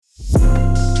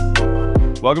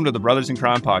Welcome to the Brothers in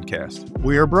Crime podcast.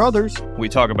 We are brothers. We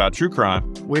talk about true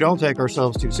crime. We don't take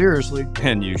ourselves too seriously.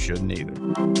 And you shouldn't either.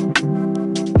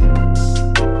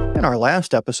 In our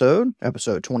last episode,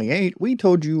 episode 28, we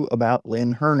told you about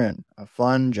Lynn Hernan, a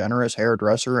fun, generous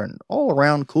hairdresser and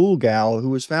all-around cool gal who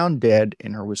was found dead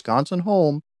in her Wisconsin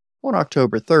home on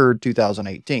October 3rd,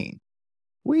 2018.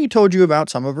 We told you about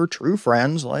some of her true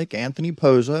friends like Anthony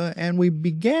Poza, and we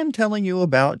began telling you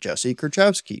about Jesse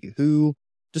Kerchevsky, who,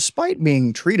 despite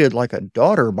being treated like a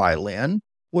daughter by Lynn,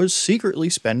 was secretly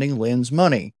spending Lynn's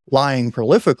money, lying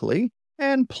prolifically,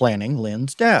 and planning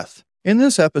Lynn's death. In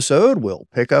this episode, we'll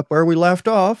pick up where we left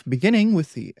off, beginning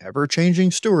with the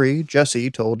ever-changing story Jesse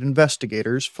told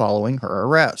investigators following her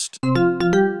arrest.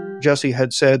 Jesse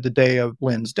had said the day of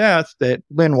Lynn's death that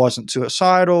Lynn wasn't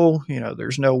suicidal.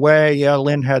 There's no way. Yeah,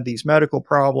 Lynn had these medical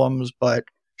problems, but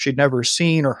she'd never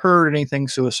seen or heard anything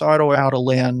suicidal out of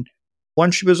Lynn.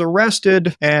 Once she was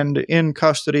arrested and in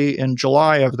custody in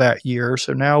July of that year,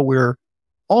 so now we're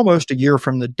almost a year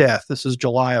from the death. This is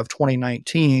July of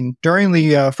 2019. During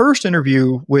the first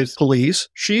interview with police,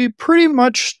 she pretty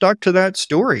much stuck to that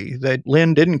story that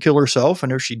Lynn didn't kill herself,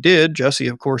 and if she did, Jesse,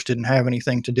 of course, didn't have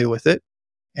anything to do with it.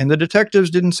 And the detectives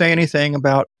didn't say anything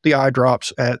about the eye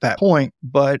drops at that point,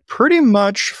 but pretty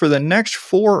much for the next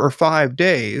 4 or 5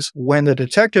 days, when the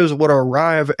detectives would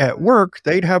arrive at work,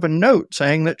 they'd have a note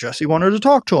saying that Jesse wanted to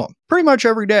talk to them pretty much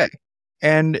every day.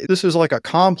 And this is like a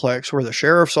complex where the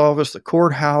sheriff's office, the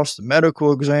courthouse, the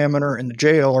medical examiner, and the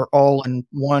jail are all in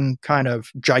one kind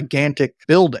of gigantic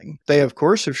building. They, of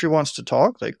course, if she wants to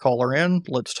talk, they call her in,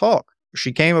 let's talk.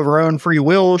 She came of her own free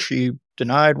will. She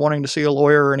denied wanting to see a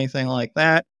lawyer or anything like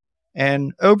that.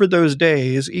 And over those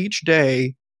days, each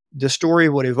day, the story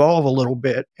would evolve a little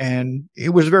bit, and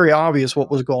it was very obvious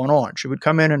what was going on. She would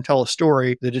come in and tell a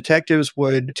story. The detectives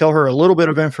would tell her a little bit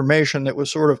of information that was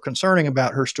sort of concerning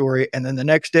about her story, and then the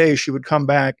next day she would come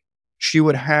back. She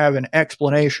would have an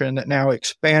explanation that now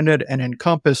expanded and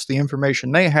encompassed the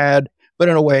information they had, but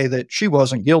in a way that she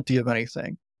wasn't guilty of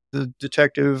anything. The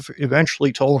detective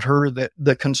eventually told her that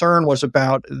the concern was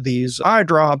about these eye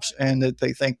drops and that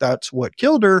they think that's what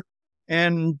killed her.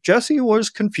 And Jesse was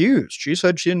confused. She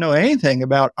said she didn't know anything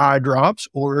about eye drops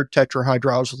or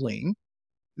tetrahydrozoline.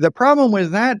 The problem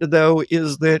with that, though,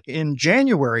 is that in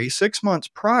January, 6 months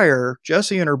prior,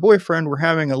 Jesse and her boyfriend were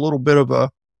having a little bit of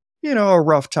a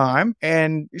rough time.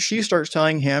 And she starts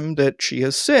telling him that she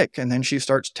is sick. And then she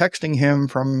starts texting him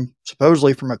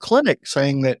supposedly from a clinic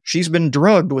saying that she's been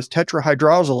drugged with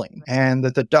tetrahydrozoline and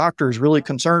that the doctor is really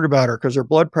concerned about her because her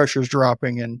blood pressure is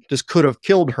dropping and this could have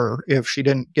killed her if she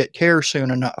didn't get care soon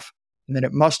enough. And that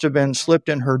it must have been slipped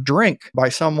in her drink by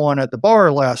someone at the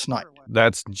bar last night.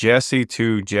 That's Jesse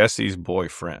to Jesse's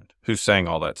boyfriend who's saying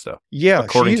all that stuff. Yeah.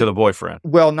 According to the boyfriend.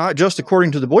 Well, not just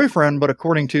according to the boyfriend, but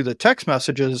according to the text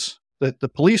messages that the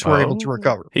police were able to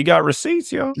recover. He got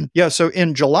receipts, yo. Yeah, so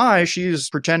in July,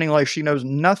 she's pretending like she knows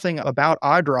nothing about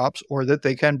eye drops or that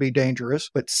they can be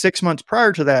dangerous. But 6 months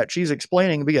prior to that, she's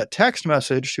explaining via text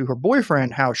message to her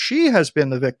boyfriend how she has been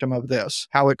the victim of this,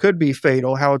 how it could be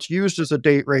fatal, how it's used as a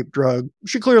date rape drug.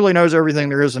 She clearly knows everything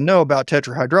there is to know about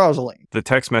tetrahydrozoline. The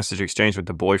text message exchange with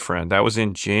the boyfriend, that was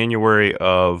in January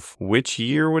of which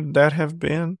year would that have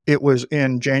been? It was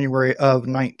in January of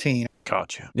 19.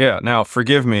 Gotcha. Yeah, now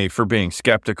forgive me for being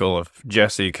skeptical of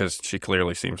Jesse because she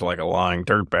clearly seems like a lying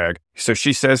dirtbag. So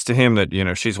she says to him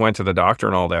that, she's went to the doctor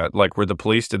and all that. Like, were the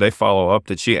police, did they follow up?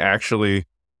 Did she actually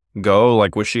go?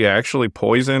 Like, was she actually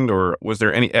poisoned or was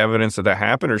there any evidence that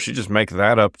happened or did she just make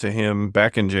that up to him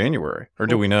back in January? Or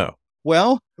do we know?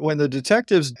 Well, when the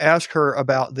detectives ask her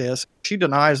about this, she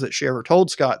denies that she ever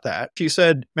told Scott that. She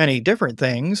said many different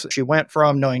things. She went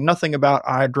from knowing nothing about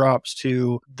eye drops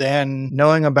to then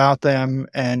knowing about them,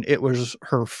 and it was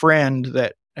her friend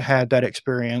that had that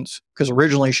experience, because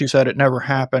originally she said it never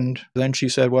happened. Then she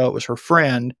said, well, it was her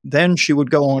friend. Then she would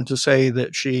go on to say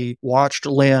that she watched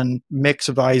Lynn mix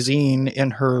Visine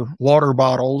in her water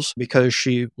bottles because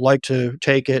she liked to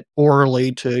take it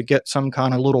orally to get some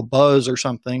kind of little buzz or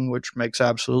something, which makes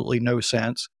absolutely no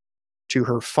sense. To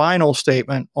her final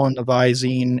statement on the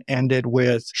Visine ended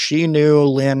with, she knew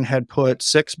Lynn had put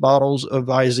 6 bottles of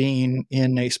Visine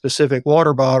in a specific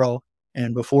water bottle.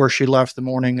 And before she left the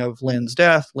morning of Lynn's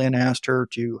death, Lynn asked her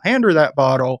to hand her that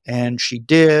bottle, and she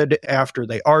did after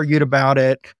they argued about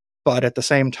it. But at the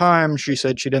same time, she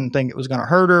said she didn't think it was going to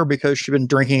hurt her because she'd been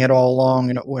drinking it all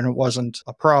along when it wasn't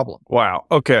a problem. Wow.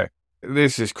 Okay.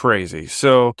 This is crazy.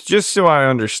 So just so I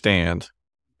understand,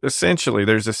 essentially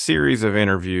there's a series of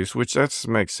interviews, which that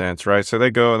makes sense, right? So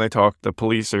they go and they talk, the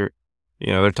police are,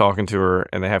 they're talking to her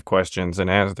and they have questions. And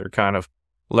as they're kind of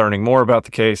learning more about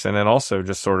the case, and then also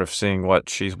just sort of seeing what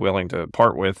she's willing to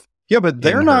part with. Yeah, but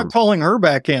they're not calling her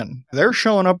back in. They're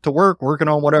showing up to work, working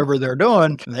on whatever they're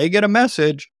doing. They get a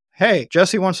message. Hey,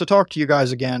 Jesse wants to talk to you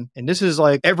guys again. And this is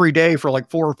like every day for like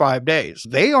 4 or 5 days.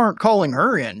 They aren't calling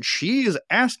her in. She's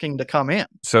asking to come in.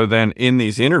 So then in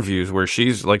these interviews where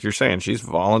she's, like you're saying, she's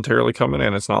voluntarily coming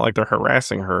in, it's not like they're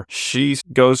harassing her. She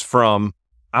goes from,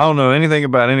 I don't know anything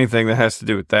about anything that has to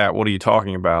do with that. What are you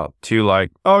talking about? To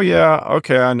like, oh yeah,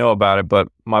 okay, I know about it, but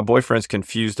my boyfriend's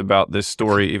confused about this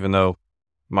story, even though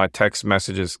my text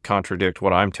messages contradict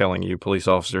what I'm telling you, police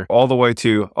officer, all the way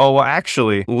to, oh, well,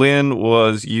 actually, Lynn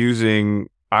was using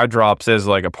eye drops as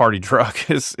like a party drug.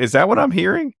 Is that what I'm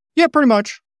hearing? Yeah, pretty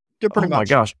much. Yeah, pretty much. Oh my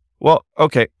gosh. Well,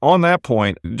 okay. On that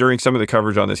point, during some of the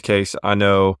coverage on this case, I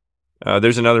know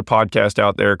there's another podcast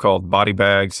out there called Body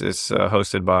Bags. It's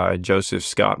hosted by Joseph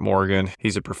Scott Morgan.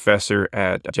 He's a professor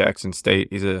at Jackson State.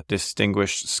 He's a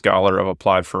distinguished scholar of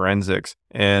applied forensics.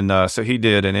 And so he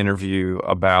did an interview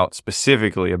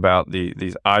specifically about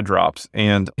these eye drops.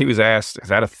 And he was asked, is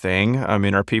that a thing? I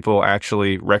mean, are people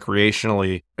actually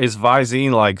recreationally, is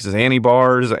Visine like Xanny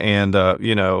bars and,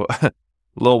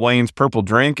 Lil Wayne's purple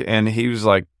drink? And he was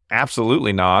like,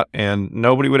 absolutely not. And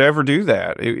nobody would ever do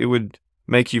that. It would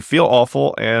make you feel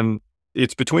awful, and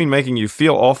it's between making you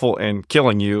feel awful and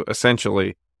killing you,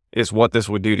 essentially, is what this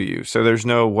would do to you. So there's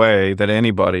no way that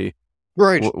anybody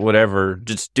would ever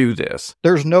just do this.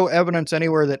 There's no evidence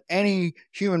anywhere that any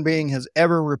human being has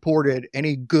ever reported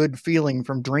any good feeling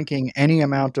from drinking any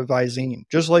amount of Visine.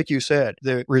 Just like you said,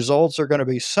 the results are going to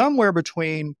be somewhere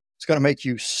between it's going to make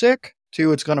you sick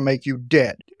to it's going to make you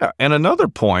dead. Yeah, and another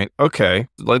point, okay,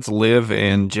 let's live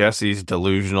in Jesse's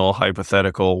delusional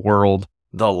hypothetical world.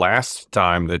 The last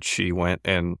time that she went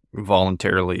and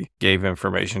voluntarily gave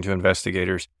information to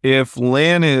investigators, if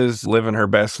Lynn is living her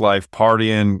best life,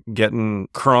 partying, getting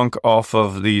crunk off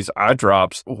of these eye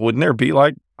drops, wouldn't there be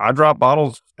like eye drop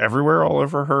bottles everywhere all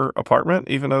over her apartment,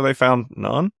 even though they found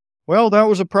none? Well, that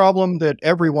was a problem that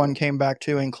everyone came back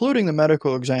to, including the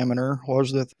medical examiner,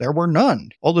 was that there were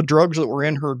none. All the drugs that were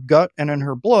in her gut and in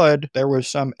her blood, there was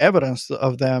some evidence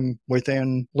of them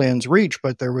within Lynn's reach,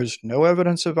 but there was no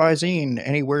evidence of Visine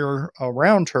anywhere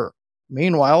around her.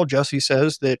 Meanwhile, Jesse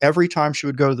says that every time she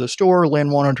would go to the store,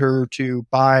 Lynn wanted her to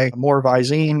buy more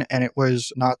Visine, and it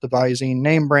was not the Visine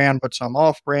name brand, but some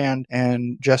off-brand,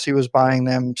 and Jesse was buying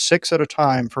them 6 at a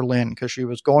time for Lynn because she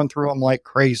was going through them like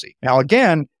crazy. Now,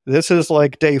 again, this is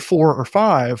like day 4 or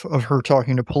 5 of her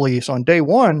talking to police. On day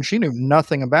 1, she knew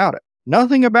nothing about it.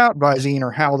 Nothing about Visine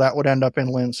or how that would end up in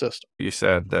Lynn's system. You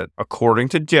said that according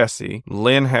to Jesse,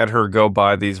 Lynn had her go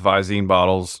buy these Visine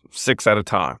bottles 6 at a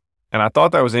time. And I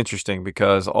thought that was interesting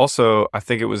because also I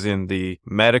think it was in the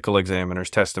medical examiner's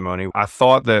testimony. I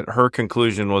thought that her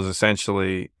conclusion was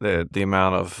essentially that the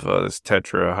amount of this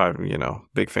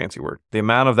big fancy word, the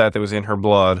amount of that was in her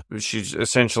blood,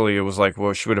 it was like,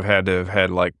 well, she would have had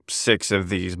like 6 of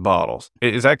these bottles.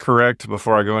 Is that correct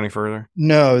before I go any further?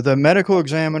 No, the medical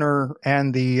examiner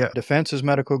and the defense's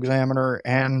medical examiner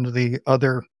and the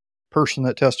other person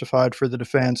that testified for the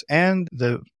defense and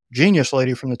the genius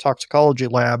lady from the toxicology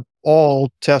lab all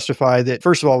testify that,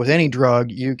 first of all, with any drug,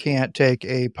 you can't take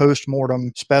a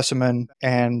post-mortem specimen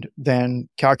and then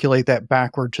calculate that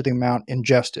backward to the amount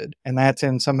ingested. And that's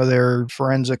in some of their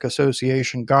forensic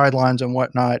association guidelines and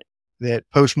whatnot, that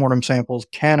post-mortem samples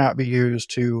cannot be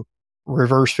used to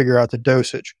reverse figure out the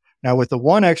dosage. Now, what the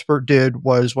one expert did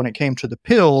was when it came to the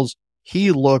pills,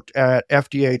 he looked at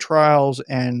FDA trials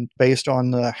and based on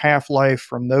the half-life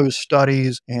from those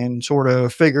studies and sort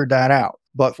of figured that out.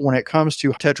 But when it comes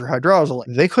to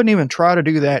tetrahydrozoline, they couldn't even try to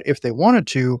do that if they wanted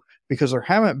to because there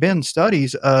haven't been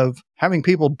studies of having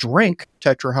people drink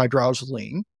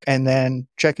tetrahydrozoline and then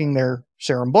checking their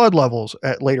serum blood levels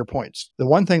at later points. The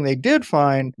one thing they did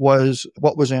find was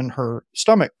what was in her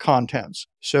stomach contents.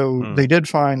 So they did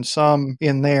find some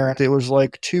in there. It was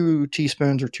like 2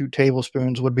 teaspoons or 2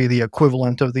 tablespoons would be the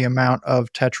equivalent of the amount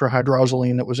of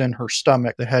tetrahydrozoline that was in her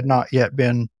stomach that had not yet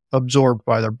been absorbed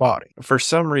by their body. For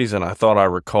some reason, I thought I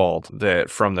recalled that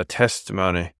from the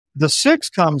testimony. The 6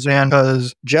 comes in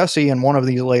because Jesse in one of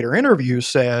these later interviews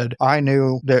said, I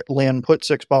knew that Lynn put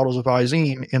 6 bottles of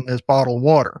Visine in this bottled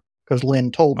water because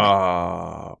Lynn told me.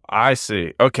 I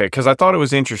see. Okay, because I thought it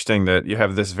was interesting that you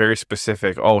have this very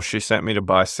specific, she sent me to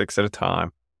buy 6 at a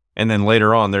time. And then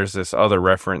later on, there's this other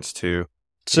reference to,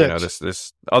 6.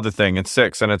 This other thing in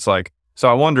 6. And it's like, so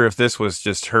I wonder if this was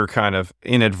just her kind of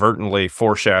inadvertently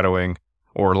foreshadowing,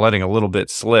 or letting a little bit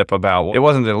slip about, it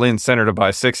wasn't that Lynn sent her to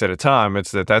buy 6 at a time.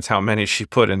 It's that's how many she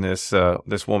put in this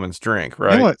woman's drink,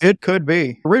 right? You know what? It could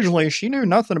be. Originally, she knew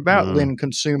nothing about Mm. Lynn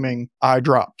consuming eye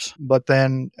drops. But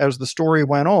then as the story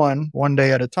went on, one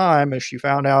day at a time, as she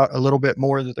found out a little bit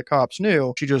more that the cops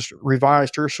knew, she just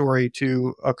revised her story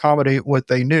to accommodate what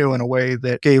they knew in a way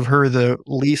that gave her the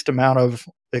least amount of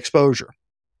exposure.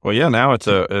 Well, yeah, now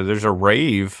there's a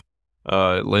rave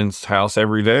at Lynn's house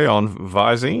every day on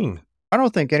Visine. I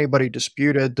don't think anybody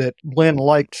disputed that Lynn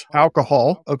liked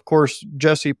alcohol. Of course,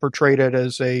 Jesse portrayed it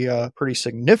as a pretty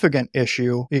significant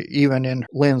issue, even in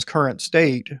Lynn's current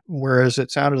state, whereas it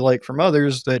sounded like from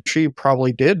others that she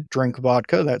probably did drink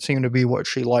vodka. That seemed to be what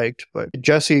she liked. But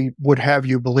Jesse would have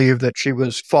you believe that she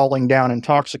was falling down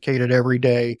intoxicated every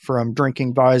day from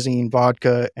drinking Visine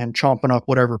vodka and chomping up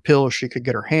whatever pills she could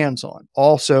get her hands on.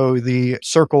 Also, the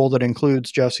circle that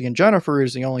includes Jesse and Jennifer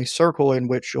is the only circle in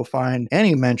which you'll find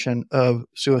any mention of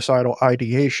suicidal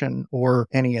ideation or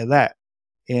any of that.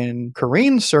 In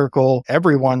Kareen's circle,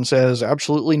 everyone says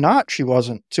absolutely not, she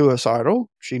wasn't suicidal.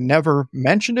 She never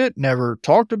mentioned it, never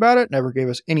talked about it, never gave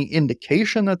us any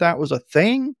indication that that was a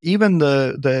thing. Even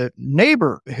the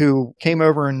neighbor who came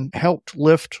over and helped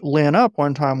lift Lynn up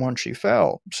one time when she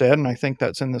fell said, and I think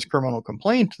that's in this criminal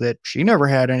complaint, that she never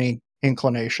had any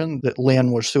inclination that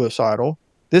Lynn was suicidal.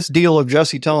 This deal of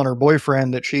Jesse telling her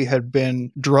boyfriend that she had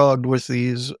been drugged with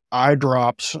these eye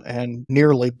drops and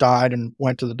nearly died and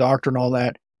went to the doctor and all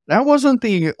that, that wasn't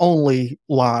the only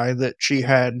lie that she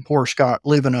had poor Scott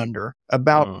living under.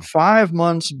 About 5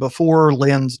 months before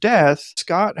Lynn's death,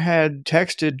 Scott had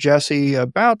texted Jesse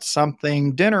about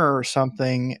something, dinner or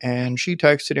something, and she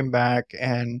texted him back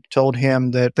and told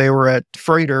him that they were at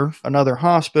Freighter, another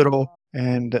hospital,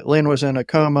 and that Lynn was in a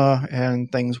coma and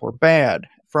things were bad.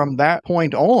 From that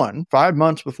point on, 5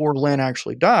 months before Lynn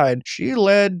actually died, she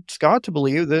led Scott to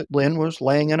believe that Lynn was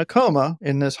laying in a coma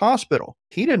in this hospital.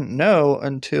 He didn't know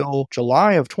until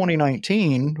July of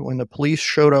 2019, when the police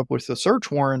showed up with the search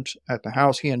warrant at the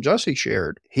house he and Jesse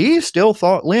shared. He still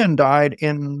thought Lynn died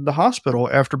in the hospital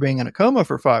after being in a coma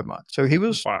for 5 months. So he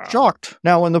was shocked.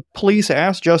 Now, when the police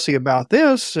asked Jesse about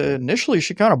this, initially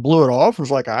she kind of blew it off and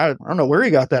was like, I don't know where he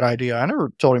got that idea. I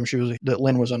never told him that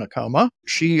Lynn was in a coma.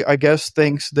 She, I guess,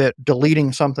 thinks that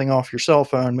deleting something off your cell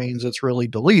phone means it's really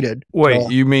deleted.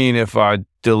 Wait, you mean if I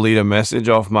delete a message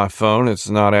off my phone, it's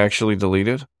not actually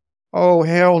deleted? Oh,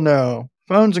 hell no.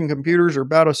 Phones and computers are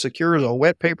about as secure as a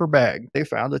wet paper bag. They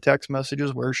found the text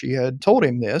messages where she had told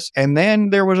him this. And then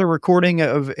there was a recording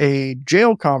of a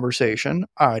jail conversation.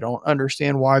 I don't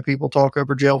understand why people talk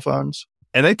over jail phones.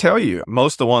 And they tell you,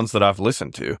 most of the ones that I've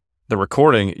listened to, the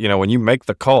recording, when you make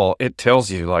the call, it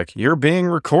tells you, like, you're being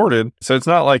recorded. So it's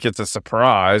not like it's a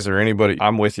surprise or anybody.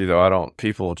 I'm with you, though.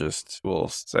 People just will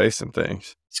say some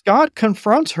things. Scott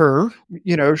confronts her.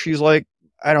 She's like,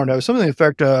 I don't know, something to the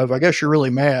effect of, I guess you're really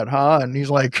mad, huh? And he's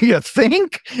like, you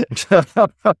think?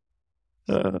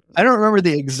 I don't remember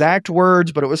the exact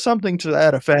words, but it was something to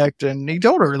that effect. And he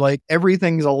told her, like,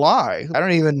 everything's a lie. I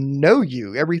don't even know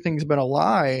you. Everything's been a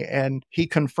lie. And he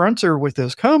confronts her with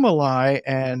this coma lie.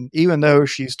 And even though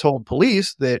she's told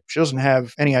police that she doesn't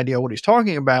have any idea what he's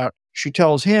talking about, she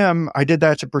tells him, I did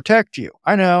that to protect you.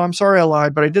 I know, I'm sorry I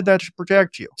lied, but I did that to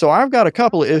protect you. So I've got a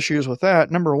couple of issues with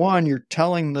that. Number one, you're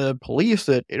telling the police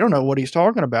that you don't know what he's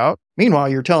talking about. Meanwhile,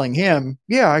 you're telling him,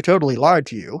 yeah, I totally lied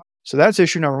to you. So that's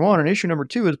issue number one. And issue number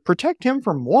two is protect him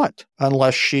from what?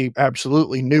 Unless she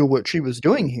absolutely knew what she was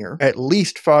doing here, at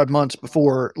least 5 months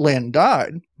before Lynn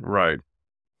died. Right.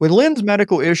 With Lynn's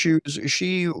medical issues,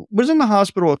 she was in the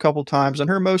hospital a couple times, and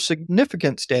her most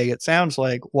significant stay, it sounds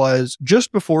like, was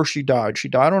just before she died. She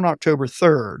died on October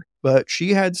 3rd, but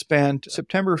she had spent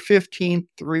September 15th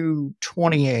through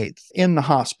 28th in the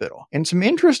hospital. And some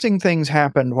interesting things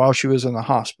happened while she was in the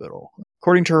hospital.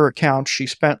 According to her account, she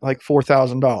spent like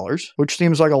 $4,000, which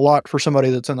seems like a lot for somebody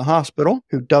that's in the hospital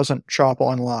who doesn't shop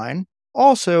online.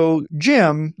 Also,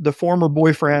 Jim, the former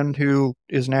boyfriend who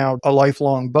is now a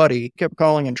lifelong buddy, kept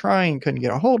calling and trying, couldn't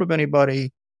get a hold of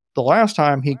anybody. The last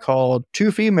time he called,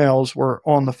 2 females were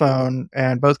on the phone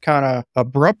and both kind of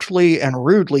abruptly and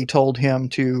rudely told him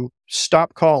to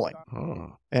stop calling.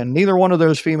 And neither one of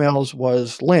those females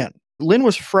was Lynn. Lynn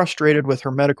was frustrated with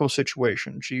her medical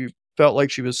situation. She felt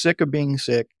like she was sick of being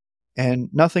sick and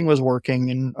nothing was working,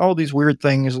 and all these weird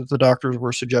things that the doctors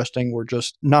were suggesting were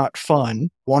just not fun.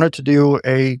 Wanted to do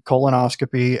a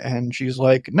colonoscopy, and she's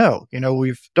like, no,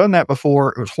 we've done that before.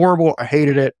 It was horrible. I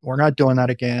hated it. We're not doing that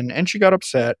again. And she got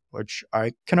upset, which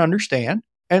I can understand.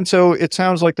 And so it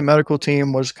sounds like the medical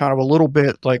team was kind of a little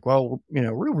bit like, well, we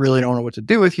really don't know what to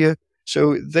do with you.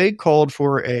 So they called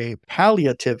for a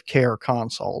palliative care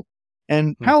consult.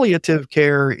 And Hmm. palliative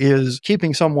care is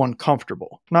keeping someone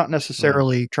comfortable, not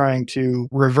necessarily trying to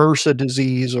reverse a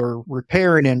disease or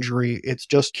repair an injury. It's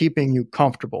just keeping you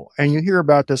comfortable. And you hear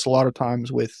about this a lot of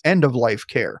times with end of life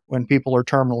care when people are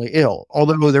terminally ill.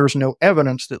 Although there's no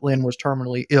evidence that Lynn was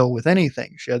terminally ill with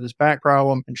anything. She had this back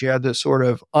problem and she had this sort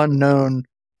of unknown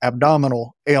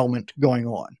abdominal ailment going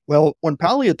on. Well, when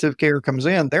palliative care comes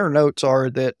in, their notes are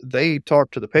that they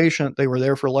talked to the patient, they were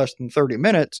there for less than 30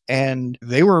 minutes, and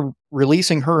they were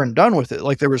releasing her and done with it.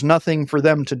 Like there was nothing for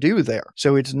them to do there.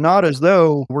 So it's not as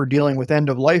though we're dealing with end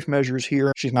of life measures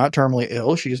here. She's not terminally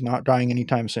ill. She's not dying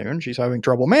anytime soon. She's having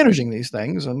trouble managing these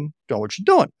things and doing what she's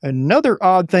doing. Another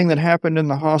odd thing that happened in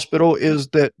the hospital is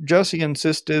that Jesse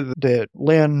insisted that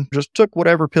Lynn just took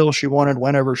whatever pill she wanted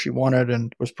whenever she wanted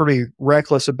and was pretty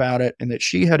reckless about it, and that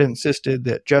she had insisted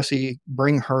that Jesse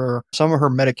bring her some of her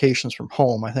medications from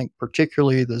home, I think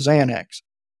particularly the Xanax.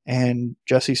 And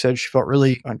Jesse said she felt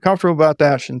really uncomfortable about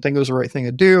that. She didn't think it was the right thing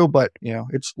to do, but,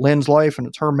 it's Lynn's life and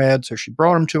it's her med. So she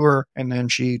brought him to her. And then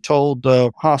she told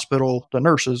the hospital, the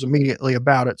nurses immediately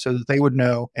about it so that they would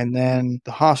know. And then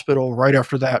the hospital right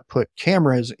after that put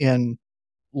cameras in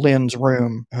Lynn's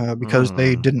room because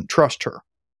they didn't trust her.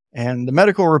 And the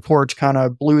medical reports kind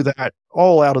of blew that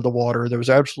all out of the water. There was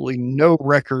absolutely no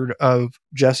record of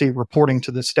Jesse reporting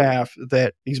to the staff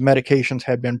that these medications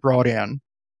had been brought in.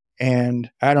 And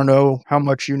I don't know how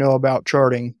much you know about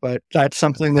charting, but that's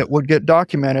something that would get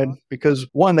documented because,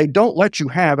 one, they don't let you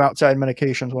have outside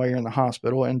medications while you're in the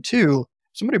hospital. And two,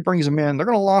 somebody brings them in, they're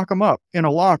going to lock them up in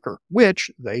a locker, which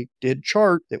they did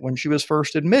chart that when she was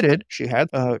first admitted, she had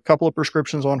a couple of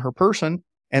prescriptions on her person,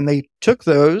 and they took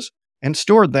those and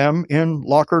stored them in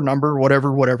locker number,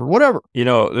 whatever.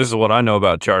 This is what I know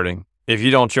about charting. If you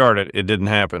don't chart it, it didn't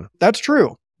happen. That's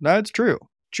true.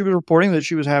 She was reporting that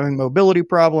she was having mobility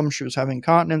problems. She was having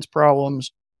continence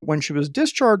problems. When she was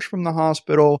discharged from the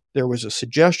hospital, there was a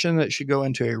suggestion that she go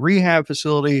into a rehab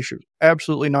facility. She was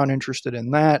absolutely not interested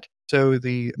in that. So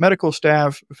the medical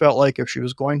staff felt like if she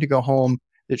was going to go home,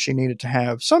 that she needed to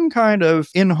have some kind of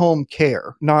in-home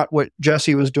care, not what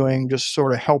Jesse was doing, just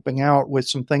sort of helping out with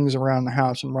some things around the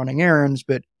house and running errands,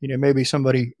 but maybe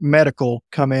somebody medical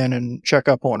come in and check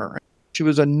up on her. She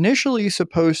was initially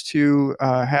supposed to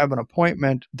have an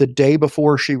appointment the day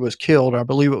before she was killed. I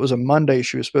believe it was a Monday.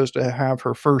 She was supposed to have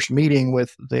her first meeting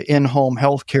with the in-home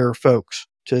healthcare folks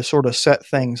to sort of set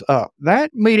things up.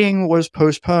 That meeting was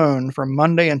postponed from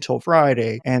Monday until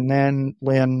Friday, and then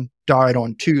Lynn died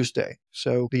on Tuesday.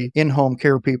 So the in-home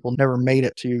care people never made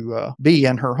it to be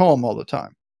in her home all the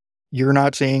time. You're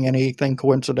not seeing anything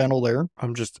coincidental there?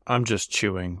 I'm just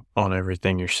chewing on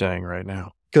everything you're saying right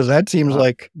now. Because that seems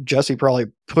like Jesse probably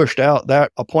pushed out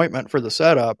that appointment for the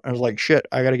setup and was like, shit,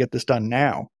 I got to get this done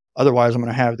now. Otherwise, I'm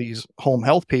going to have these home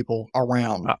health people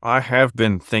around. I have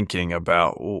been thinking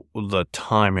about the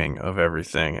timing of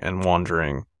everything and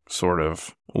wondering sort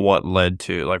of what led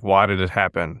to, like, why did it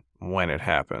happen when it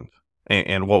happened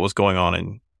and what was going on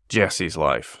in Jesse's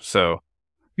life. So,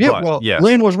 yes.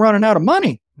 Lynn was running out of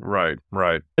money. Right.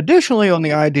 Additionally, on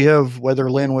the idea of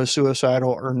whether Lynn was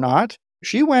suicidal or not,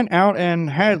 she went out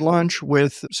and had lunch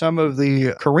with some of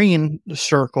the Kareen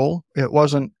circle. It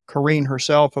wasn't Kareen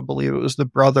herself. I believe it was the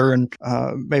brother and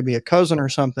maybe a cousin or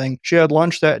something. She had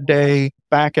lunch that day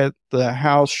back at the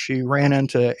house. She ran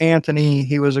into Anthony.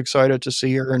 He was excited to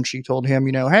see her, and she told him,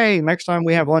 hey, next time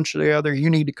we have lunch together, you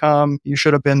need to come. You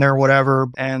should have been there, whatever.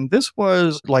 And this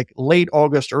was like late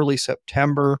August, early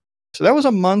September. So that was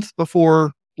a month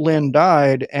before Lynn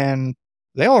died, and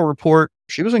they all report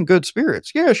she was in good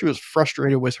spirits. Yeah, she was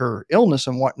frustrated with her illness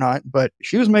and whatnot, but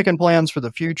she was making plans for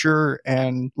the future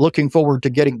and looking forward to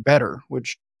getting better,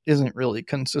 which isn't really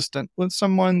consistent with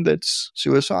someone that's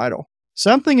suicidal.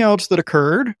 Something else that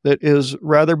occurred that is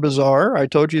rather bizarre. I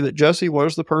told you that Jesse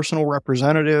was the personal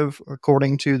representative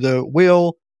according to the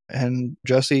will, and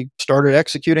Jesse started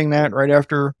executing that right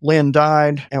after Lynn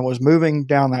died and was moving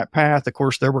down that path. Of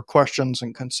course, there were questions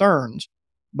and concerns.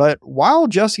 But while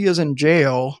Jesse is in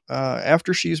jail,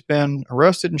 after she's been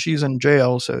arrested and she's in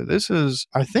jail, so this is,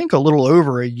 I think, a little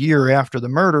over a year after the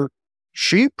murder,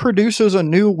 she produces a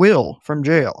new will from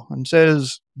jail and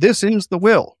says, this is the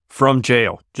will. From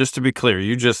jail. Just to be clear,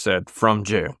 you just said from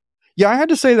jail. Yeah, I had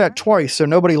to say that twice so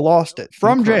nobody lost it.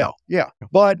 From jail. Yeah.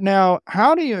 But now,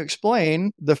 how do you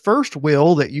explain the first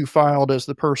will that you filed as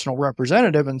the personal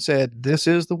representative and said, this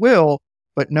is the will,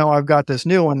 but no, I've got this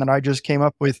new one that I just came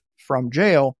up with from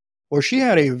jail? Well, she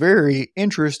had a very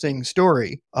interesting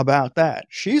story about that.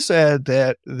 She said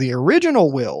that the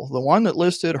original will, the one that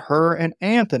listed her and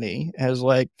Anthony as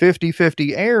like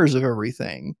 50-50 heirs of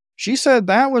everything, She said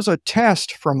that was a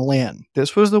test from Lynn.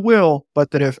 This was the will,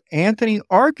 but that if Anthony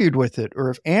argued with it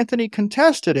or if Anthony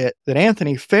contested it, that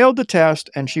Anthony failed the test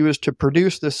and she was to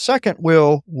produce the second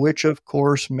will, which of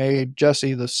course made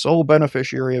Jesse the sole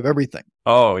beneficiary of everything.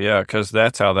 Oh, yeah, because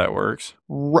that's how that works.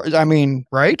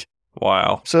 Right?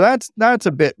 Wow. So that's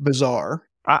a bit bizarre.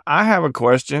 I have a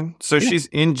question. So Yeah. she's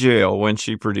in jail when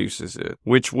she produces it,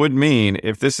 which would mean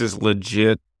if this is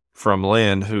legit from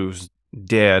Lynn, who's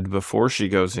dead before she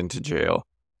goes into jail,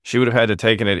 she would have had to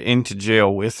taken it into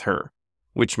jail with her,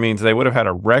 which means they would have had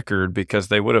a record because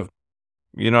they would have,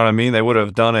 you know what I mean? They would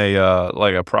have done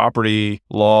a property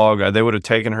log. They would have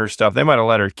taken her stuff. They might have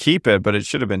let her keep it, but it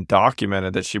should have been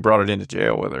documented that she brought it into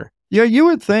jail with her. Yeah, you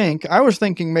would think. I was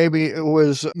thinking maybe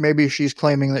she's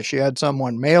claiming that she had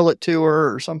someone mail it to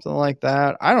her or something like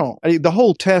that. The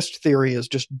whole test theory is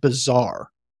just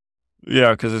bizarre.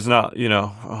 Yeah, because it's not,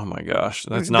 oh my gosh,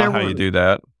 that's not how you do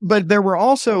that. But there were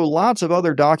also lots of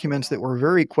other documents that were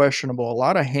very questionable. A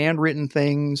lot of handwritten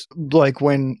things, like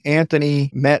when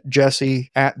Anthony met Jesse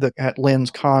at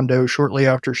Lynn's condo shortly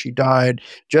after she died.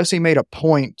 Jesse made a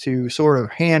point to sort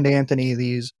of hand Anthony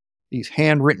these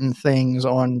handwritten things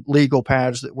on legal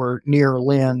pads that were near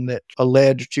Lynn that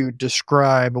alleged to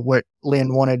describe what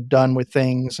Lynn wanted done with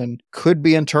things and could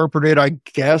be interpreted, I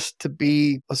guess, to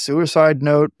be a suicide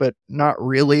note, but not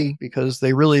really, because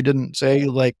they really didn't say,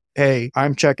 like, hey,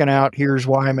 I'm checking out, here's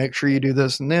why, make sure you do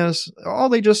this and this. All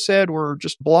they just said were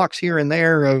just blocks here and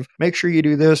there of make sure you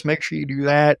do this, make sure you do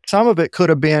that. Some of it could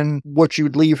have been what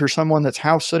you'd leave for someone that's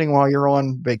house sitting while you're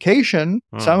on vacation.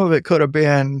 Some of it could have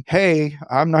been, hey,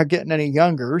 I'm not getting any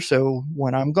younger, so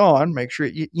when I'm gone, make sure,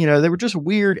 they were just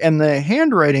weird. And the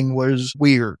handwriting was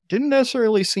weird. Didn't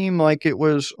necessarily seem like it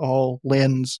was all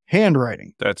Lynn's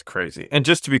handwriting. That's crazy. And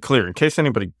just to be clear, in case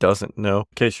anybody doesn't know,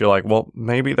 in case you're like, well,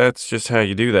 maybe that's just how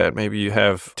you do that. Maybe you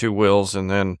have two wills and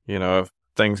then, if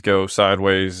things go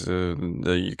sideways,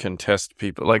 you can test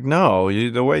people. Like, no,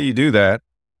 the way you do that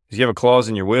is you have a clause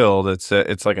in your will that's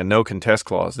it's like a no contest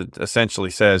clause. It essentially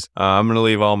says, I'm going to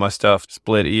leave all my stuff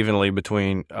split evenly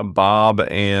between Bob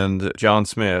and John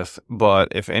Smith. But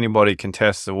if anybody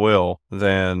contests the will,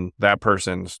 then that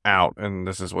person's out. And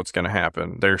this is what's going to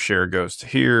happen. Their share goes to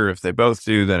here. If they both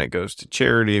do, then it goes to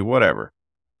charity, whatever.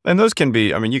 And those can be,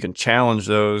 you can challenge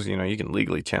those, you can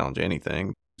legally challenge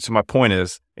anything. So my point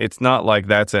is, it's not like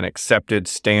that's an accepted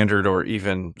standard or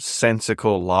even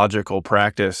sensical, logical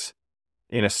practice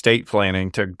in estate planning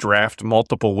to draft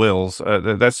multiple wills.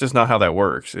 That's just not how that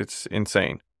works. It's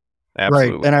insane.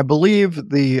 Absolutely. Right. And I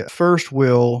believe the first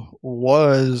will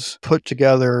was put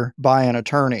together by an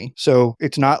attorney. So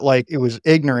it's not like it was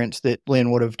ignorance that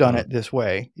Lynn would have done it this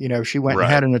way. She went and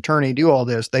had an attorney do all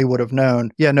this. They would have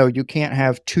known, you can't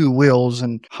have two wills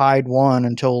and hide one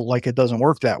until it doesn't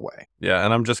work that way. Yeah.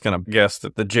 And I'm just going to guess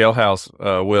that the jailhouse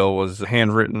will was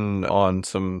handwritten on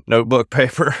some notebook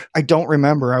paper. I don't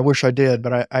remember. I wish I did,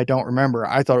 but I don't remember.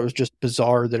 I thought it was just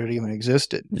bizarre that it even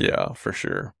existed. Yeah, for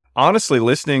sure. Honestly,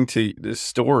 listening to this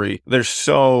story, there's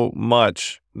so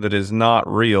much that is not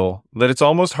real that it's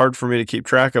almost hard for me to keep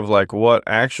track of what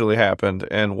actually happened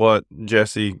and what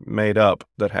Jesse made up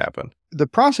that happened. The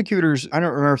prosecutors, I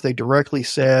don't remember if they directly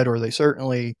said, or they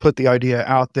certainly put the idea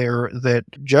out there that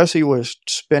Jesse was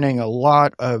spinning a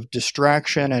lot of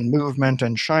distraction and movement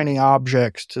and shiny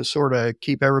objects to sort of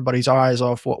keep everybody's eyes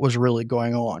off what was really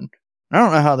going on. I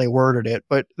don't know how they worded it,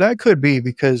 but that could be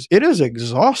because it is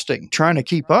exhausting trying to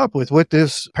keep up with what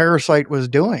this parasite was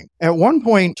doing. At one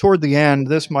point toward the end,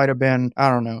 this might have been, I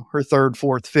don't know, her third,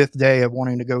 fourth, fifth day of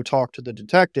wanting to go talk to the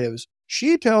detectives.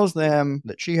 She tells them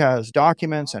that she has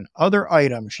documents and other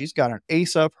items. She's got an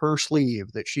ace up her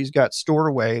sleeve that she's got stored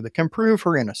away that can prove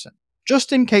her innocent.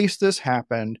 Just in case this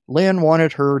happened, Lynn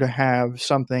wanted her to have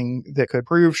something that could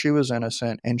prove she was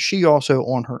innocent, and she also,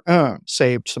 on her own,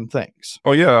 saved some things.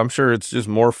 Oh, yeah, I'm sure it's just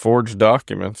more forged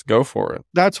documents. Go for it.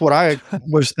 That's what I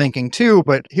was thinking, too,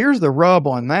 but here's the rub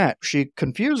on that. She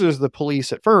confuses the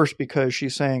police at first because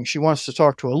she's saying she wants to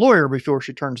talk to a lawyer before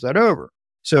she turns that over.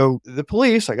 So the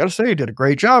police, I got to say, did a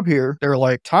great job here. They're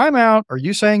like, time out. Are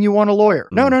you saying you want a lawyer?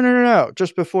 No.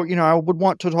 Just before, I would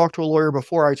want to talk to a lawyer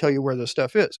before I tell you where this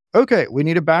stuff is. Okay, we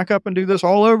need to back up and do this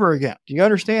all over again. Do you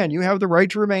understand? You have the right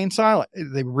to remain silent.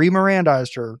 They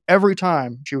re-Mirandized her every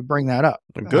time she would bring that up.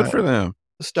 Good for them.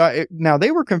 Now, they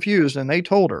were confused and they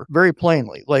told her very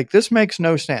plainly, this makes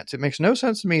no sense. It makes no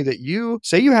sense to me that you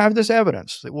say you have this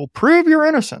evidence that will prove you're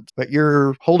innocent, but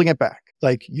you're holding it back.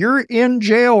 You're in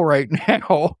jail right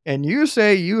now and you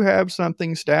say you have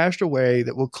something stashed away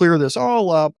that will clear this all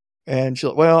up. And she's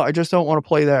like, well, I just don't want to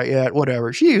play that yet.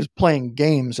 Whatever. She is playing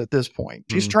games at this point.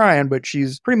 She's trying, but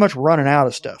she's pretty much running out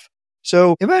of stuff.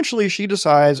 So eventually she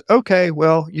decides, okay,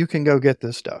 well, you can go get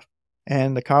this stuff.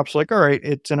 And the cop's like, all right,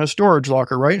 it's in a storage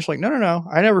locker, right? And she's like, no, no, no,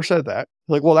 I never said that.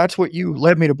 Like, well, that's what you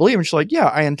led me to believe. And she's like, yeah,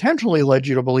 I intentionally led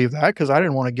you to believe that because I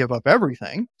didn't want to give up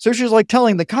everything. So she's like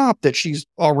telling the cop that she's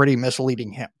already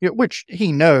misleading him, which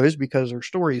he knows because her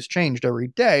story's changed every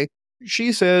day.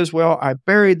 She says, well, I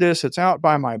buried this. It's out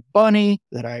by my bunny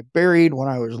that I buried when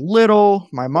I was little.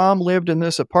 My mom lived in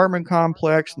this apartment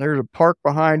complex and there's a park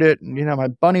behind it. And, my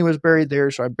bunny was buried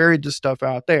there. So I buried this stuff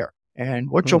out there.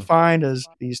 And what you'll find is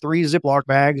these 3 Ziploc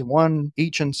bags, one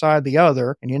each inside the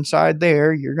other. And inside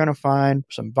there, you're going to find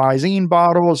some Visine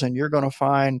bottles and you're going to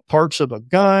find parts of a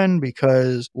gun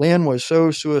because Lynn was so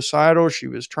suicidal. She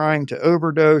was trying to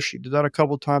overdose. She did that a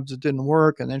couple times. It didn't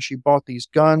work. And then she bought these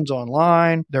guns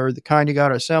online. They're the kind you got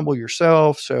to assemble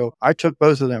yourself. So I took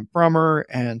both of them from her.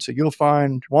 And so you'll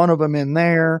find one of them in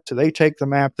there. So they take the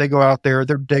map. They go out there.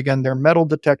 They're digging. They're metal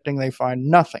detecting. They find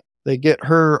nothing. They get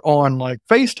her on like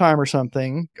FaceTime or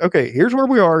something. Okay, here's where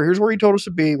we are. Here's where he told us to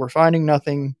be. We're finding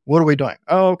nothing. What are we doing?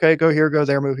 Oh, okay, go here, go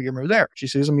there, move here, move there. She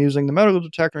sees him using the metal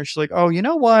detector and she's like, oh, you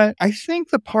know what? I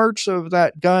think the parts of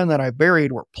that gun that I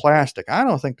buried were plastic. I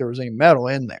don't think there was any metal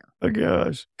in there. Oh,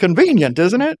 gosh. Convenient,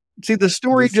 isn't it? See, the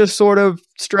story just sort of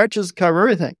stretches, cover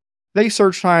everything. They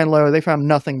searched high and low. They found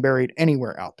nothing buried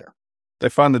anywhere out there. They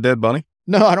find the dead bunny?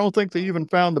 No, I don't think they even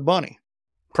found the bunny.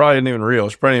 Probably isn't even real.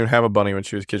 She probably didn't even have a bunny when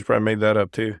she was a kid. She probably made that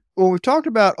up too. Well, we've talked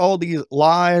about all these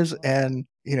lies and,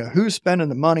 who's spending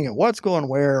the money and what's going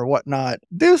where or whatnot.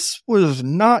 This was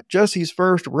not Jesse's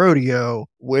first rodeo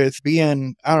with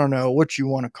being, I don't know what you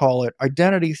want to call it,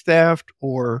 identity theft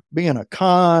or being a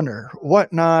con or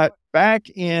whatnot. Back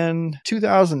in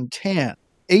 2010,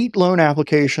 8 loan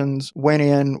applications went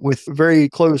in with very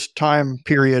close time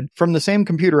period from the same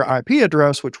computer IP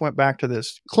address, which went back to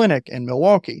this clinic in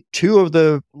Milwaukee. 2 of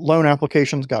the loan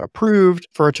applications got approved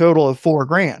for a total of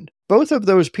 $4,000. Both of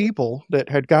those people that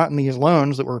had gotten these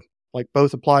loans that were like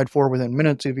both applied for within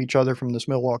minutes of each other from this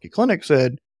Milwaukee clinic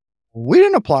said, we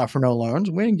didn't apply for no loans.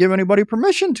 We didn't give anybody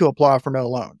permission to apply for no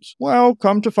loans. Well,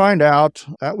 come to find out,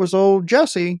 that was old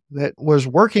Jessie that was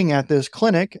working at this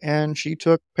clinic, and she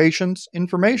took patients'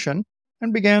 information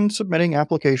and began submitting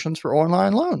applications for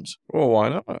online loans. Well, why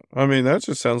not? I mean, that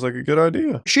just sounds like a good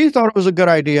idea. She thought it was a good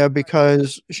idea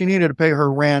because she needed to pay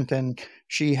her rent and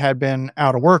she had been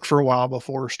out of work for a while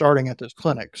before starting at this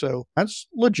clinic. So that's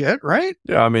legit, right?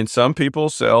 Yeah, I mean, some people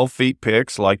sell feet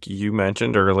pics, like you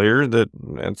mentioned earlier,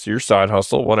 that's your side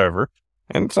hustle, whatever.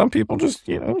 And some people just,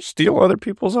 steal other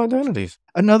people's identities.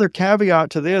 Another caveat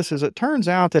to this is it turns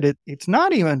out that it's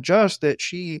not even just that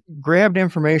she grabbed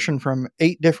information from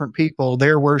 8 different people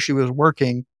there where she was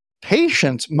working,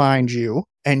 patients, mind you,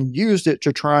 and used it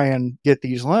to try and get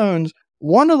these loans.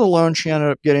 One of the loans she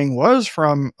ended up getting was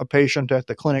from a patient at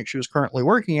the clinic she was currently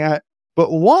working at.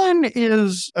 But one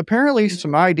is apparently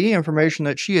some ID information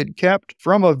that she had kept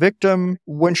from a victim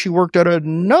when she worked at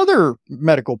another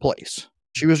medical place.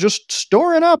 She was just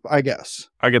storing up, I guess.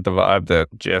 I get the vibe that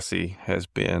Jessie has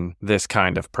been this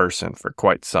kind of person for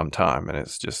quite some time, and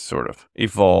it's just sort of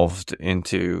evolved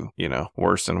into,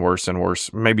 worse and worse and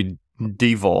worse. Maybe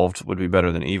devolved would be better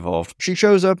than evolved. She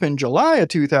shows up in July of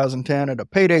 2010 at a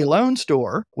payday loan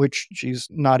store, which she's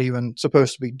not even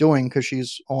supposed to be doing because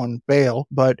she's on bail,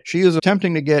 but she is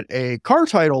attempting to get a car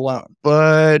title loan.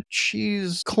 But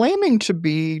she's claiming to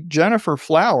be Jennifer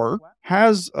Flower,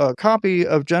 has a copy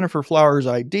of Jennifer Flower's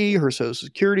ID, her social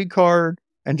security card,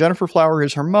 and Jennifer Flower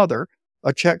is her mother,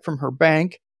 a check from her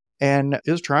bank, and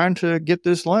is trying to get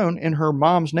this loan in her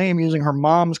mom's name using her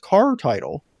mom's car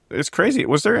title. It's crazy.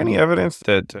 Was there any evidence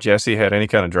that Jessie had any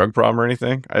kind of drug problem or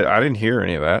anything? I didn't hear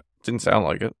any of that. Didn't sound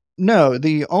like it. No,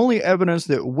 the only evidence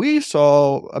that we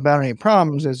saw about any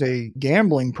problems is a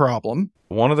gambling problem.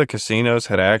 One of the casinos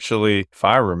had actually, if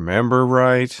I remember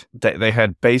right, they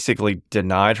had basically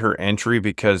denied her entry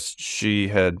because she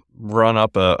had run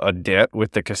up a debt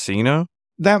with the casino.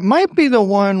 That might be the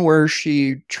one where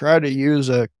she tried to use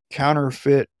a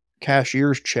counterfeit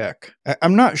cashier's check.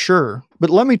 I'm not sure. But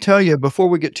let me tell you, before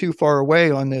we get too far away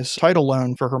on this title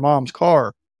loan for her mom's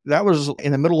car, that was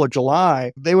in the middle of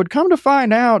July. They would come to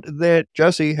find out that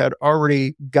Jessie had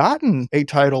already gotten a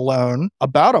title loan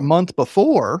about a month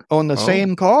before on the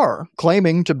same car,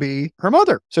 claiming to be her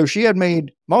mother. So she had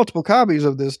made multiple copies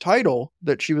of this title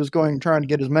that she was trying to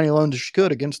get as many loans as she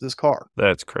could against this car.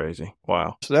 That's crazy.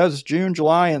 Wow. So that's June,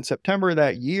 July, and September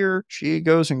that year. She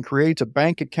goes and creates a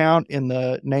bank account in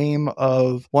the name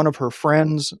of one of her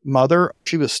friend's mother.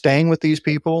 She was staying with these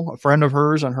people, a friend of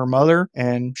hers and her mother,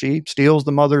 and she steals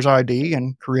the mother's ID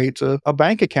and creates a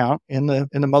bank account in the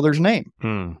mother's name.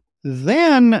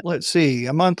 Then, let's see,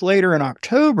 a month later in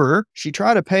October, she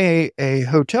tried to pay a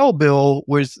hotel bill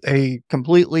with a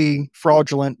completely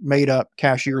fraudulent, made up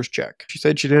cashier's check. She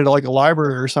said she did it like a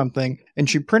library or something, and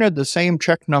she printed the same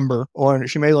check number, or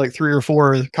she made like 3 or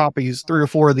 4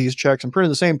 of these checks and printed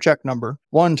the same check number,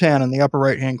 110 in the upper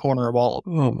right-hand corner of all of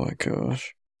them. Oh my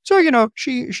gosh. So,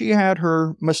 she had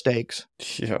her mistakes.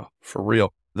 Yeah, for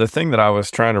real. The thing that I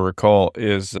was trying to recall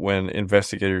is when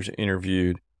investigators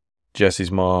interviewed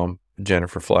Jesse's mom,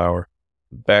 Jennifer Flower,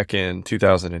 back in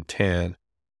 2010,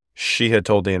 she had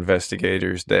told the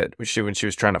investigators that when she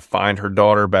was trying to find her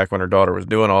daughter back when her daughter was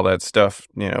doing all that stuff,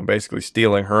 basically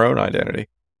stealing her own identity,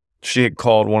 she had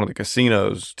called one of the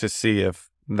casinos to see if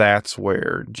that's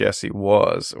where Jesse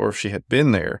was or if she had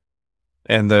been there.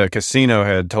 And the casino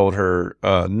had told her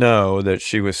no, that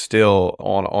she was still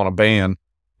on a ban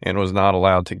and was not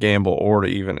allowed to gamble or to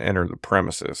even enter the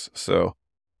premises. So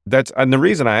and the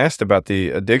reason I asked about the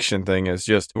addiction thing is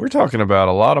just, we're talking about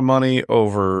a lot of money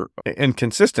over and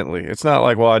consistently. It's not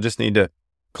like, well, I just need to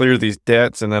clear these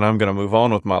debts and then I'm going to move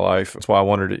on with my life. That's why I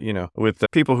wondered, with the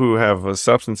people who have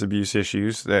substance abuse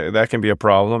issues, that can be a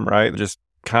problem, right? Just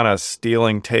kind of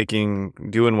stealing, taking,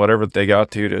 doing whatever they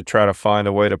got to try to find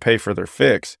a way to pay for their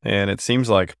fix. And it seems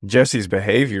like Jesse's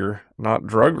behavior, not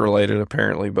drug related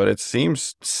apparently, but it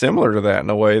seems similar to that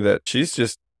in a way that she's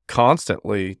just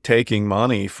constantly taking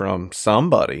money from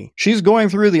somebody. She's going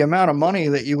through the amount of money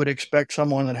that you would expect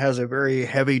someone that has a very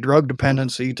heavy drug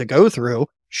dependency to go through.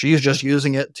 She's just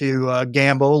using it to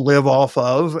gamble, live off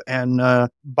of, and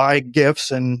buy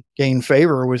gifts and gain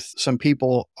favor with some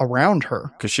people around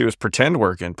her. Because she was pretend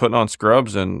working, putting on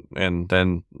scrubs and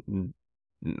then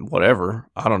whatever,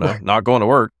 I don't know, not going to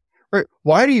work. Right.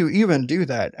 Why do you even do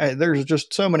that? There's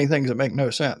just so many things that make no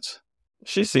sense.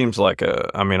 She seems like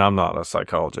I'm not a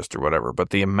psychologist or whatever,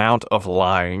 but the amount of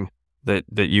lying that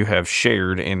you have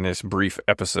shared in this brief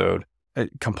episode,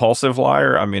 compulsive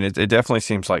liar, it definitely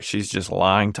seems like she's just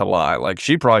lying to lie. Like,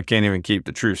 she probably can't even keep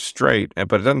the truth straight,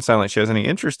 but it doesn't sound like she has any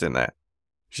interest in that.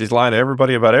 She's lying to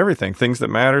everybody about everything, things that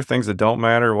matter, things that don't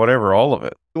matter, whatever, all of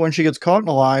it. When she gets caught in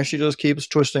a lie, she just keeps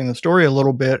twisting the story a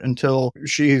little bit until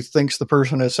she thinks the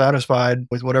person is satisfied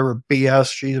with whatever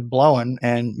BS she's blowing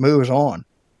and moves on.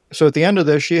 So at the end of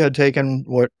this, she had taken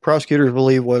what prosecutors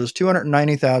believe was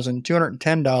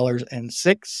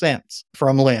 $290,210.06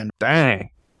 from Lynn. Dang.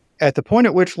 At the point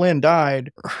at which Lynn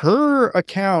died, her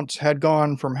accounts had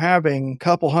gone from having a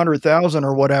couple $100,000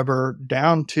 or whatever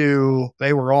down to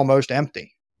they were almost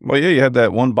empty. Well, yeah, you had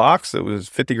that one box that was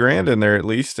 $50,000 in there at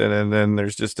least, and then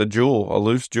there's just a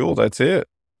loose jewel. That's it.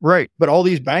 Right. But all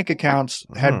these bank accounts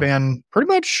had been pretty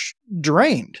much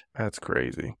drained. That's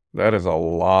crazy. That is a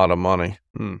lot of money.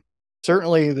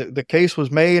 Certainly, the case was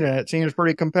made, and it seems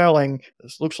pretty compelling.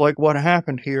 This looks like what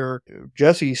happened here.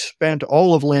 Jesse spent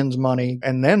all of Lynn's money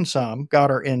and then some,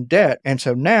 got her in debt. And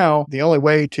so now the only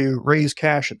way to raise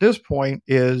cash at this point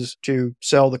is to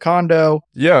sell the condo.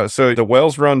 Yeah, so the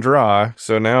well's run dry.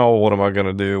 So now what am I going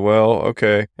to do? Well,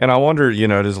 okay. And I wonder,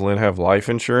 does Lynn have life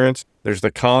insurance? There's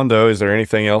the condo. Is there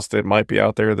anything else that might be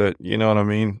out there that,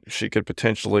 she could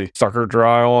potentially suck her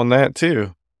dry on that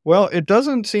too? Well, it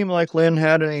doesn't seem like Lynn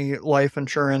had any life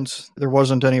insurance. There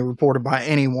wasn't any reported by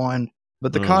anyone,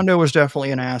 but the condo was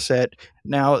definitely an asset.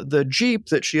 Now, the Jeep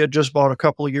that she had just bought a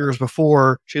couple of years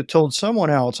before, she had told someone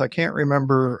else, I can't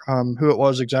remember who it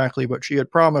was exactly, but she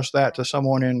had promised that to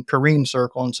someone in Kareen's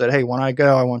circle and said, hey, when I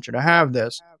go, I want you to have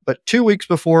this. But 2 weeks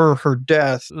before her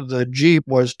death, the Jeep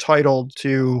was titled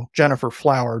to Jennifer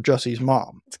Flower, Jesse's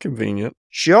mom. It's convenient.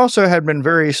 She also had been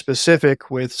very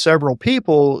specific with several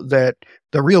people that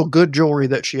the real good jewelry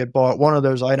that she had bought, one of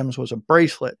those items was a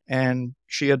bracelet. And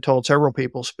she had told several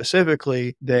people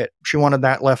specifically that she wanted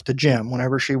that left to Jim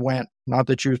whenever she went. Not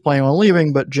that she was planning on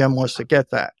leaving, but Jim was to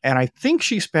get that. And I think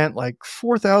she spent like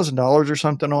 $4,000 or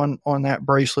something on that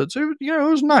bracelet. So, it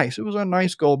was nice. It was a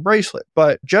nice gold bracelet.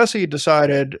 But Jessie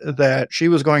decided that she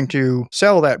was going to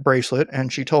sell that bracelet.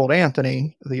 And she told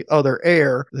Anthony, the other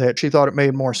heir, that she thought it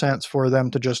made more sense for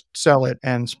them to just sell it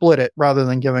and split it rather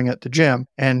than giving it to Jim.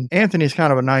 And Anthony's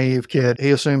kind of a naive kid.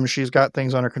 He assumes she's got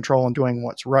things under control and doing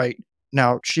what's right.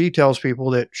 Now, she tells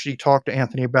people that she talked to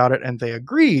Anthony about it and they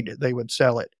agreed they would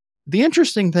sell it. The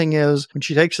interesting thing is when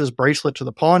she takes this bracelet to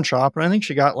the pawn shop, and I think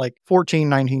she got like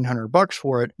 $1,900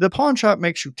 for it, the pawn shop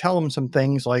makes you tell them some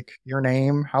things like your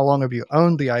name, how long have you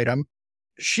owned the item.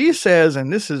 She says,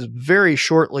 and this is very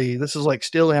shortly, this is like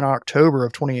still in October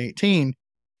of 2018,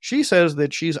 she says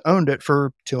that she's owned it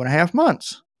for 2.5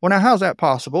 months. Well, now how's that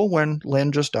possible when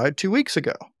Lynn just died 2 weeks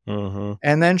ago? Mm-hmm.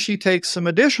 And then she takes some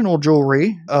additional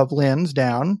jewelry of Lynn's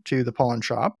down to the pawn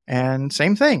shop, and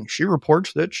same thing. She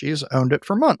reports that she's owned it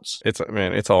for months.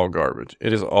 It's all garbage.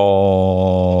 It is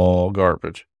all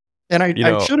garbage. And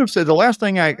I should have said the last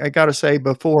thing I got to say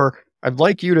before, I'd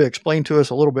like you to explain to us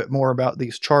a little bit more about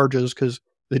these charges, because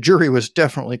the jury was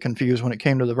definitely confused when it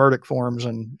came to the verdict forms,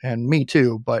 and me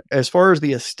too. But as far as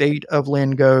the estate of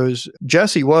Lynn goes,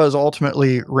 Jesse was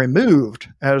ultimately removed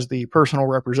as the personal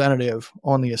representative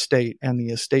on the estate, and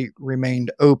the estate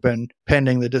remained open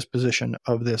pending the disposition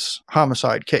of this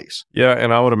homicide case. Yeah,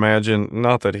 and I would imagine,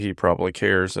 not that he probably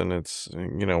cares, and it's,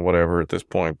 whatever at this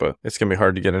point, but it's going to be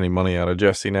hard to get any money out of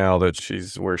Jesse now that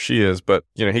she's where she is. But,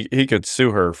 he could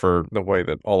sue her for the way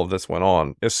that all of this went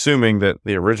on, assuming that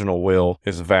the original will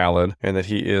is valid and that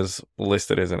he is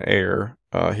listed as an heir.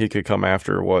 He could come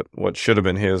after what should have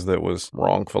been his that was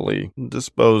wrongfully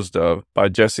disposed of by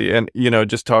Jesse. And,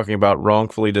 just talking about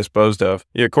wrongfully disposed of,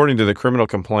 according to the criminal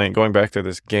complaint, going back to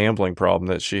this gambling problem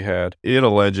that she had, it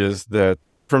alleges that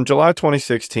from July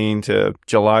 2016 to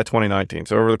July 2019,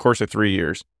 so over the course of 3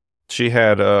 years, she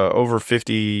had around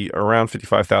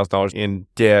 $55,000 in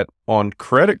debt on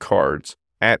credit cards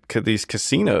at these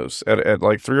casinos, at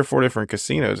like 3 or 4 different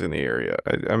casinos in the area.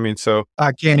 I mean, so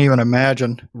I can't even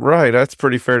imagine. Right, that's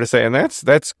pretty fair to say. And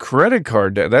that's credit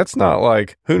card debt. That's not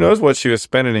like, who knows what she was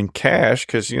spending in cash,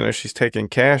 because, she's taking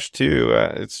cash too.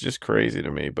 It's just crazy to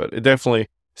me. But it definitely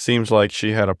seems like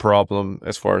she had a problem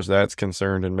as far as that's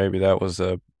concerned, and maybe that was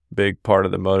a big part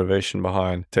of the motivation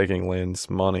behind taking Lynn's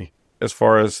money. As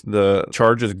far as the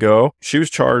charges go, she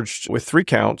was charged with 3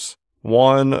 counts.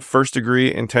 1,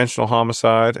 first-degree intentional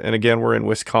homicide. And again, we're in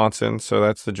Wisconsin, so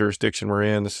that's the jurisdiction we're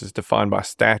in. This is defined by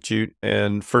statute.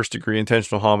 And first-degree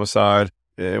intentional homicide,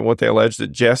 what they allege,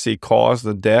 that Jesse caused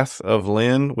the death of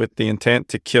Lynn with the intent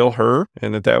to kill her,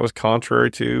 and that was contrary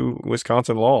to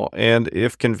Wisconsin law. And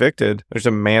if convicted, there's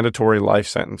a mandatory life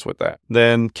sentence with that.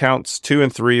 Then counts 2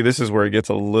 and 3, this is where it gets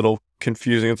a little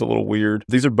confusing. It's a little weird.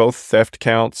 These are both theft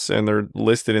counts, and they're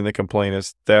listed in the complaint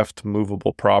as theft,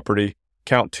 movable property.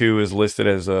 Count 2 is listed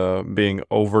as being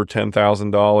over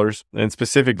 $10,000. And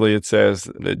specifically, it says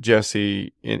that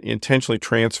Jesse intentionally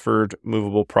transferred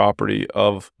movable property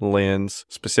of Lynn's,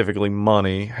 specifically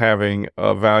money, having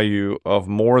a value of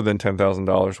more than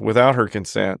 $10,000 without her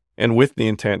consent, and with the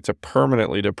intent to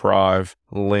permanently deprive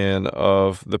Lynn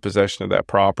of the possession of that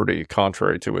property,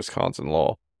 contrary to Wisconsin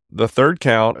law. The third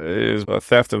count is a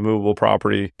theft of movable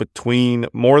property between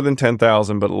more than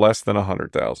 $10,000 but less than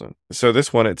 $100,000. So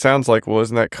this one, it sounds like, well,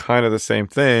 isn't that kind of the same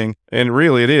thing? And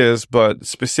really it is, but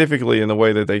specifically in the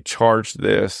way that they charged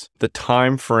this, the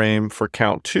time frame for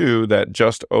count 2, that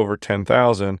just over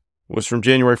 $10,000, was from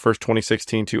January 1st,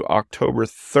 2016 to October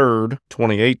 3rd,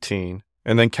 2018.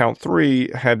 And then count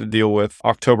 3 had to deal with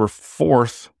October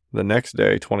 4th, the next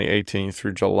day, 2018,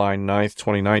 through July 9th,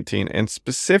 2019, and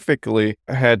specifically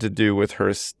had to do with her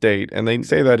estate. And they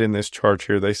say that in this charge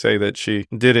here. They say that she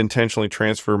did intentionally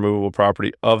transfer movable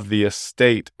property of the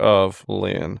estate of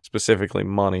Lynn, specifically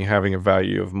money, having a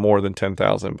value of more than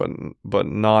 $10,000, but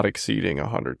not exceeding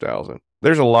 $100,000.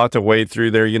 There's a lot to wade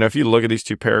through there. If you look at these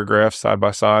 2 paragraphs side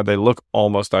by side, they look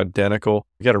almost identical.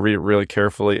 You got to read it really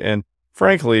carefully. And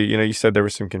frankly, you said there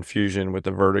was some confusion with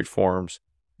the verdict forms.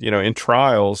 In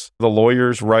trials, the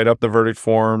lawyers write up the verdict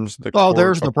forms.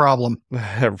 There's the problem.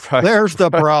 Right. There's the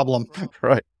problem.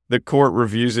 Right. The court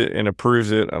reviews it and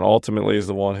approves it, and ultimately is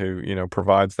the one who,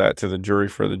 provides that to the jury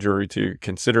for the jury to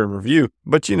consider and review.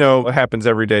 But, it happens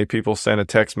every day. People send a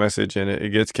text message and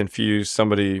it gets confused.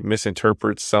 Somebody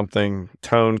misinterprets something,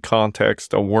 tone,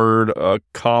 context, a word, a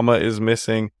comma is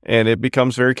missing, and it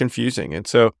becomes very confusing. And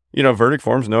so, verdict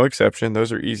forms, no exception.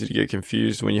 Those are easy to get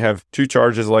confused when you have 2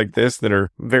 charges like this that are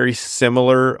very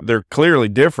similar. They're clearly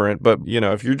different, but,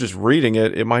 if you're just reading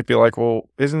it, it might be like, well,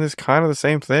 isn't this kind of the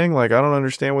same thing? Like, I don't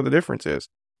understand what the difference is.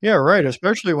 Yeah, right.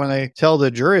 Especially when they tell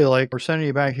the jury, like, we're sending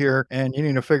you back here and you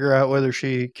need to figure out whether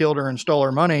she killed her and stole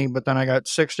her money. But then I got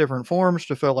 6 different forms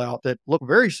to fill out that look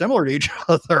very similar to each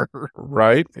other.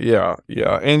 Right. Yeah.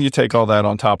 Yeah. And you take all that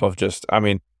on top of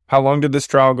how long did this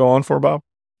trial go on for, Bob?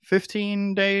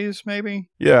 15 days, maybe?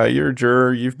 Yeah, you're a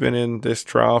juror. You've been in this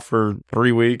trial for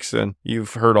 3 weeks and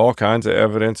you've heard all kinds of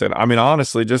evidence. And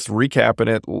honestly, just recapping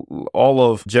it, all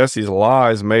of Jesse's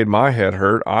lies made my head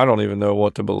hurt. I don't even know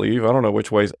what to believe. I don't know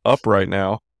which way's up right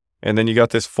now. and then you got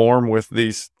this form with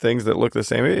these things that look the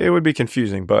same. It would be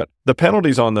confusing, but the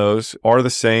penalties on those are the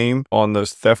same. On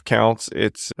those theft counts,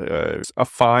 it's a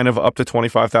fine of up to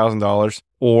 $25,000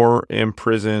 or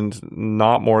imprisoned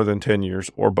not more than 10 years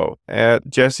or both. At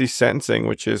Jessie's sentencing,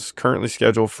 which is currently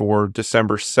scheduled for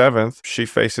December 7th, she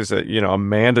faces a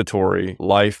mandatory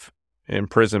life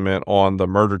imprisonment on the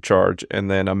murder charge and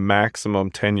then a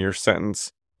maximum 10-year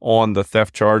sentence on the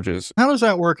theft charges. How does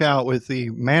that work out with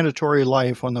the mandatory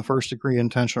life on the first-degree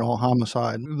intentional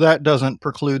homicide? That doesn't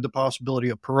preclude the possibility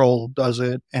of parole, does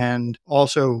it? And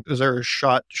also, is there a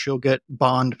shot she'll get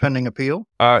bond pending appeal?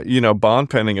 Bond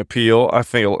pending appeal. I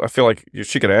feel like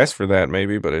she could ask for that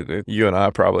maybe, but you and I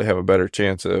probably have a better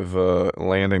chance of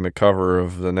landing the cover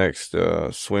of the next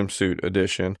swimsuit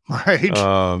edition.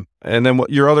 Right. And then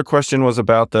your other question was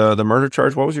about the murder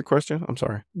charge. What was your question? I'm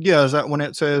sorry. Yeah, is that when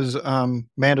it says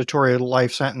mandatory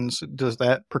life sentence, does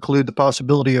that preclude the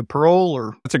possibility of parole?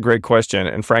 Or that's a great question,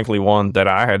 and frankly, one that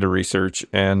I had to research.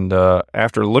 And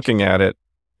after looking at it,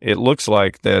 it looks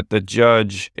like that the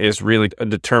judge is really a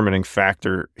determining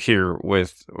factor here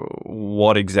with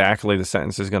what exactly the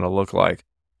sentence is going to look like.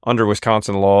 Under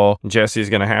Wisconsin law, Jessie is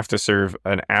going to have to serve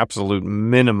an absolute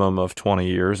minimum of 20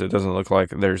 years. It doesn't look like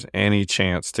there's any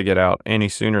chance to get out any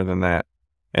sooner than that.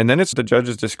 And then it's the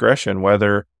judge's discretion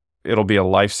whether it'll be a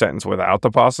life sentence without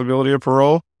the possibility of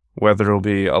parole, whether it'll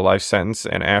be a life sentence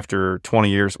and after 20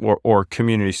 years or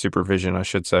community supervision, I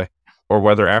should say, or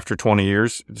whether after 20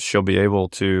 years she'll be able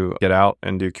to get out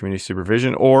and do community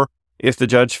supervision, or if the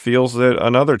judge feels that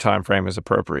another time frame is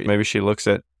appropriate. Maybe she looks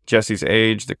at Jessie's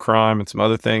age, the crime, and some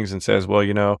other things and says,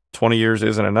 well, 20 years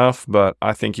isn't enough, but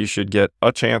I think you should get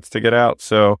a chance to get out.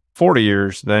 So 40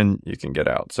 years, then you can get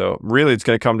out. So really, it's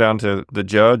going to come down to the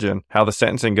judge and how the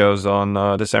sentencing goes on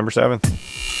December 7th.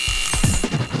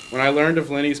 When I learned of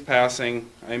Lenny's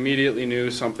passing, I immediately knew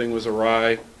something was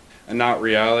awry and not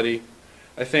reality.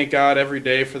 I thank God every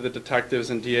day for the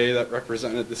detectives and DA that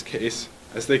represented this case,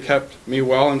 as they kept me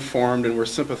well informed and were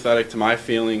sympathetic to my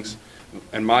feelings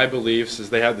and my beliefs as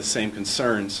they had the same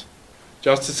concerns.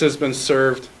 Justice has been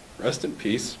served. Rest in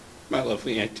peace, my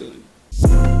lovely Aunt Lynn.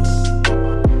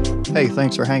 Hey,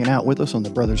 thanks for hanging out with us on the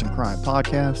Brothers in Crime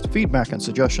podcast. Feedback and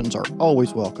suggestions are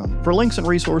always welcome. For links and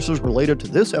resources related to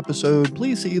this episode,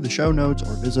 please see the show notes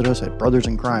or visit us at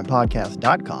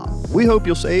brothersincrimepodcast.com. We hope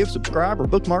you'll save, subscribe, or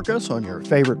bookmark us on your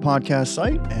favorite podcast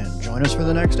site and join us for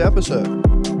the next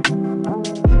episode.